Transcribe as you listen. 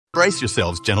Brace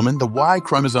yourselves, gentlemen. The Y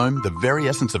chromosome, the very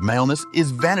essence of maleness,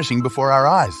 is vanishing before our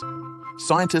eyes.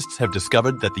 Scientists have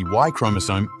discovered that the Y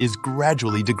chromosome is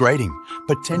gradually degrading,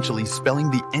 potentially spelling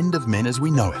the end of men as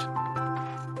we know it.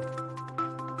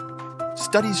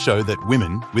 Studies show that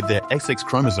women with their XX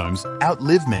chromosomes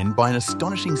outlive men by an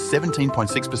astonishing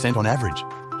 17.6% on average.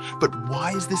 But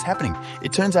why is this happening?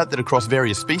 It turns out that across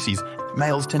various species,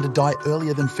 males tend to die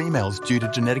earlier than females due to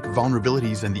genetic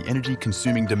vulnerabilities and the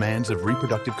energy-consuming demands of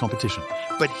reproductive competition.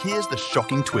 But here's the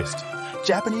shocking twist.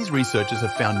 Japanese researchers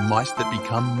have found mice that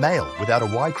become male without a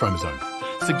Y chromosome,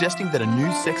 suggesting that a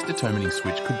new sex-determining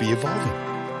switch could be evolving.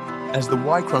 As the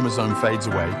Y chromosome fades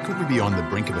away, could we be on the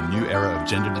brink of a new era of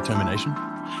gender determination?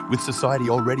 With society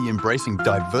already embracing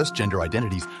diverse gender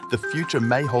identities, the future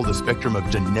may hold a spectrum of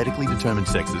genetically determined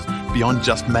sexes beyond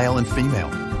just male and female.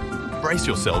 Brace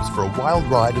yourselves for a wild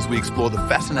ride as we explore the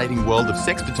fascinating world of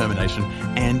sex determination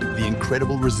and the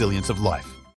incredible resilience of life.